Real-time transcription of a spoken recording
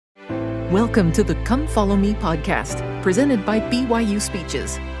Welcome to the Come Follow Me podcast, presented by BYU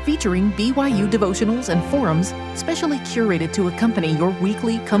Speeches, featuring BYU devotionals and forums specially curated to accompany your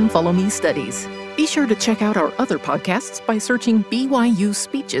weekly Come Follow Me studies. Be sure to check out our other podcasts by searching BYU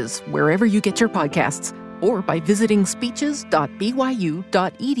Speeches wherever you get your podcasts, or by visiting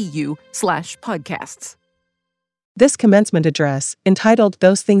speeches.byu.edu/podcasts. This commencement address, entitled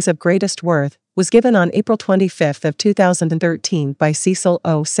Those Things of Greatest Worth, was given on April 25th of 2013 by Cecil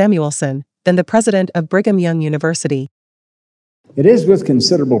O. Samuelson, then the president of Brigham Young University. It is with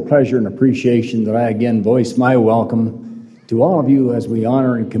considerable pleasure and appreciation that I again voice my welcome to all of you as we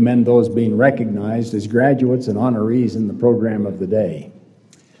honor and commend those being recognized as graduates and honorees in the program of the day.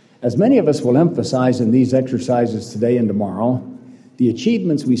 As many of us will emphasize in these exercises today and tomorrow, the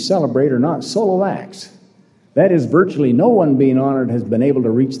achievements we celebrate are not solo acts. That is, virtually no one being honored has been able to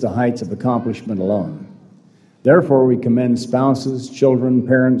reach the heights of accomplishment alone. Therefore, we commend spouses, children,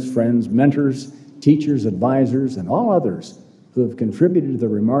 parents, friends, mentors, teachers, advisors, and all others who have contributed to the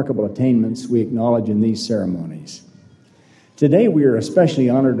remarkable attainments we acknowledge in these ceremonies. Today, we are especially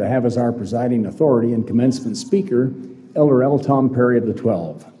honored to have as our presiding authority and commencement speaker, Elder L. Tom Perry of the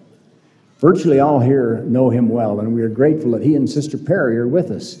 12. Virtually all here know him well, and we are grateful that he and Sister Perry are with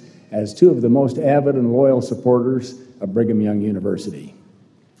us as two of the most avid and loyal supporters of Brigham Young University.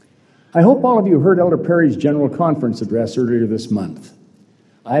 I hope all of you heard Elder Perry's General Conference address earlier this month.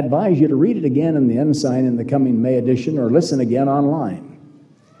 I advise you to read it again in the Ensign in the coming May edition or listen again online.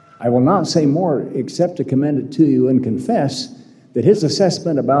 I will not say more except to commend it to you and confess that his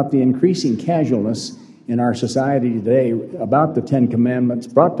assessment about the increasing casualness in our society today about the Ten Commandments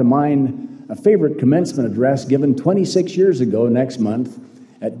brought to mind a favorite commencement address given 26 years ago next month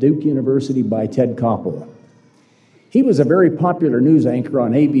at Duke University by Ted Koppel. He was a very popular news anchor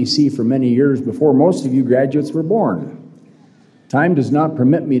on ABC for many years before most of you graduates were born. Time does not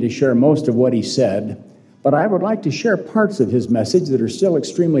permit me to share most of what he said, but I would like to share parts of his message that are still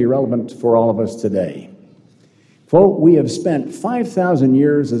extremely relevant for all of us today. Quote, "We have spent 5,000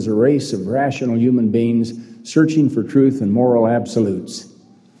 years as a race of rational human beings searching for truth and moral absolutes.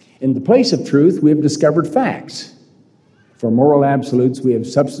 In the place of truth, we have discovered facts. For moral absolutes, we have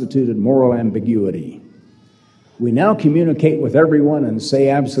substituted moral ambiguity. We now communicate with everyone and say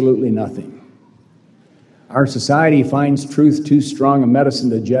absolutely nothing. Our society finds truth too strong a medicine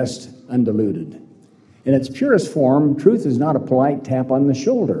to digest undiluted. In its purest form, truth is not a polite tap on the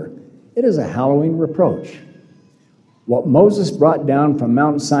shoulder. It is a hallowing reproach. What Moses brought down from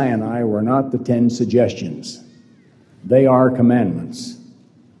Mount Sinai were not the 10 suggestions. They are commandments.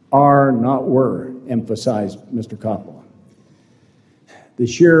 Are, not were, emphasized Mr. Koppel. The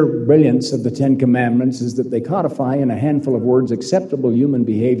sheer brilliance of the Ten Commandments is that they codify in a handful of words acceptable human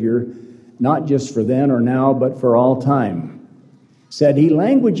behavior, not just for then or now, but for all time. Said he,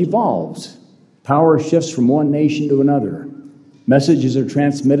 language evolves. Power shifts from one nation to another. Messages are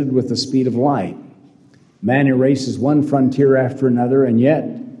transmitted with the speed of light. Man erases one frontier after another, and yet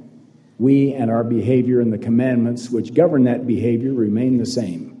we and our behavior and the commandments which govern that behavior remain the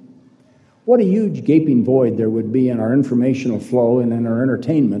same. What a huge gaping void there would be in our informational flow and in our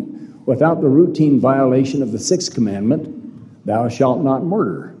entertainment without the routine violation of the sixth commandment, thou shalt not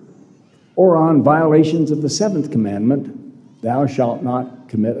murder, or on violations of the seventh commandment, thou shalt not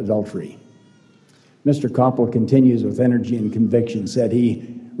commit adultery. Mr. Koppel continues with energy and conviction, said he,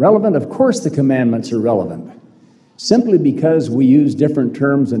 relevant, of course the commandments are relevant. Simply because we use different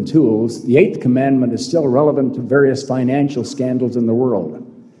terms and tools, the eighth commandment is still relevant to various financial scandals in the world.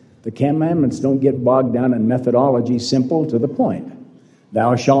 The commandments don't get bogged down in methodology, simple to the point.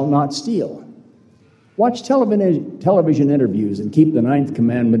 Thou shalt not steal. Watch television interviews and keep the ninth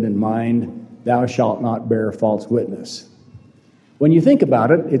commandment in mind, thou shalt not bear false witness. When you think about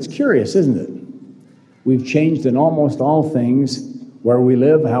it, it's curious, isn't it? We've changed in almost all things, where we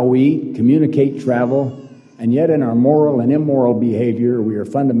live, how we eat, communicate, travel, and yet in our moral and immoral behavior, we are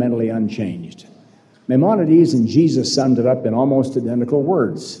fundamentally unchanged. Maimonides and Jesus summed it up in almost identical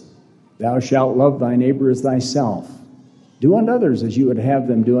words. Thou shalt love thy neighbor as thyself. Do unto others as you would have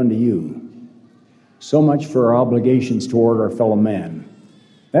them do unto you. So much for our obligations toward our fellow man.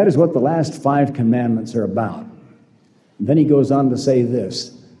 That is what the last 5 commandments are about. And then he goes on to say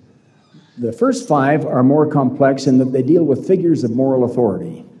this. The first 5 are more complex in that they deal with figures of moral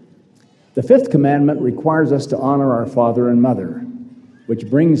authority. The 5th commandment requires us to honor our father and mother, which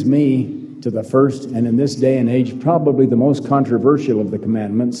brings me to the first, and in this day and age, probably the most controversial of the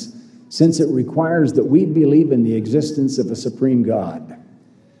commandments, since it requires that we believe in the existence of a supreme God.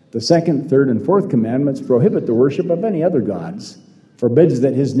 The 2nd, 3rd, and 4th commandments prohibit the worship of any other gods, forbids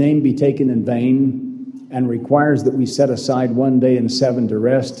that his name be taken in vain, and requires that we set aside one day in 7 to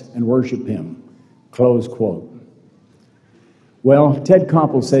rest and worship Him. Close quote. Well, Ted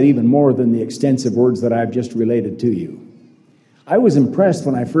Koppel said even more than the extensive words that I've just related to you. I was impressed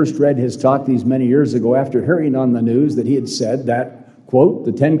when I first read his talk these many years ago after hearing on the news that he had said that, quote,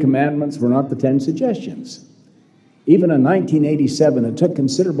 the 10 Commandments were not the 10 suggestions. Even in 1987, it took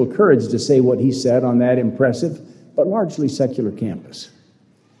considerable courage to say what he said on that impressive but largely secular campus.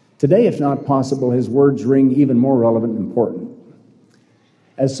 Today, if not possible, his words ring even more relevant and important.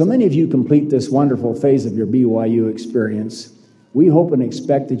 As so many of you complete this wonderful phase of your BYU experience, we hope and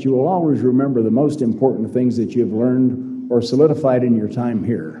expect that you will always remember the most important things that you have learned or solidified in your time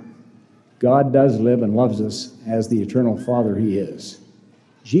here. God does live and loves us as the eternal Father He is.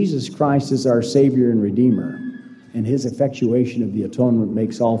 Jesus Christ is our Savior and Redeemer, and His effectuation of the atonement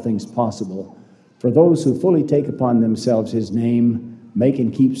makes all things possible for those who fully take upon themselves His name, make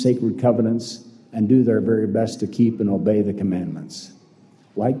and keep sacred covenants, and do their very best to keep and obey the commandments.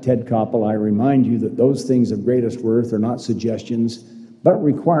 Like Ted Koppel, I remind you that those things of greatest worth are not suggestions, but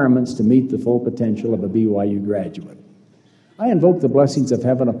requirements to meet the full potential of a BYU graduate. I invoke the blessings of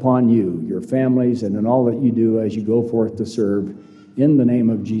heaven upon you, your families, and in all that you do as you go forth to serve, in the name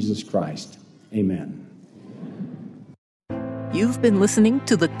of Jesus Christ. Amen. You've been listening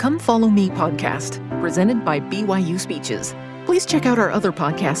to the Come Follow Me podcast, presented by BYU Speeches. Please check out our other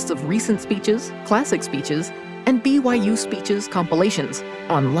podcasts of recent speeches, classic speeches, and BYU Speeches compilations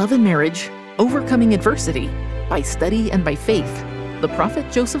on love and marriage, overcoming adversity, by study and by faith, the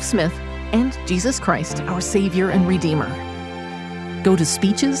prophet Joseph Smith, and Jesus Christ, our Savior and Redeemer. Go to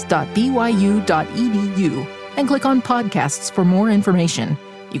speeches.byu.edu and click on podcasts for more information.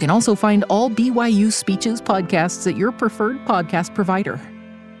 You can also find all BYU Speeches podcasts at your preferred podcast provider.